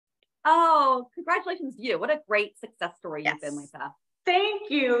Oh, congratulations to you. What a great success story you've been Yes. with that. Thank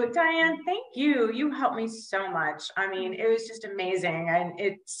you, Diane. Thank you. You helped me so much. I mean, it was just amazing.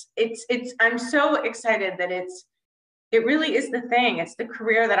 And I'm so excited that it really is the thing. It's the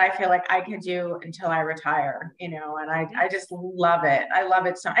career that I feel like I could do until I retire, and I Yes. just love it. I love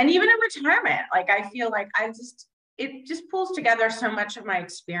it so, and even in retirement, like I feel like it just pulls together so much of my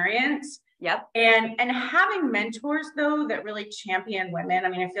experience. Yep. And having mentors though that really champion women. I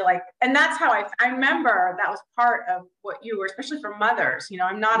mean, I feel like, and that's how I remember that was part of what you were, especially for mothers.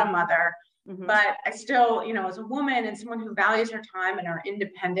 I'm not a Mm-hmm. mother, Mm-hmm. but I still, as a woman and someone who values her time and her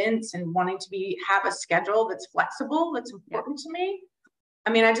independence and wanting to have a schedule that's flexible, that's Yep. important to me. I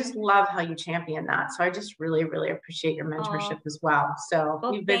mean, I just love how you champion that. So I just really, really appreciate your mentorship Oh, as well. So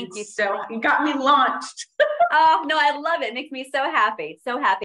well, thank you. you got me launched. Oh, no, I love it. It makes me so happy. So happy.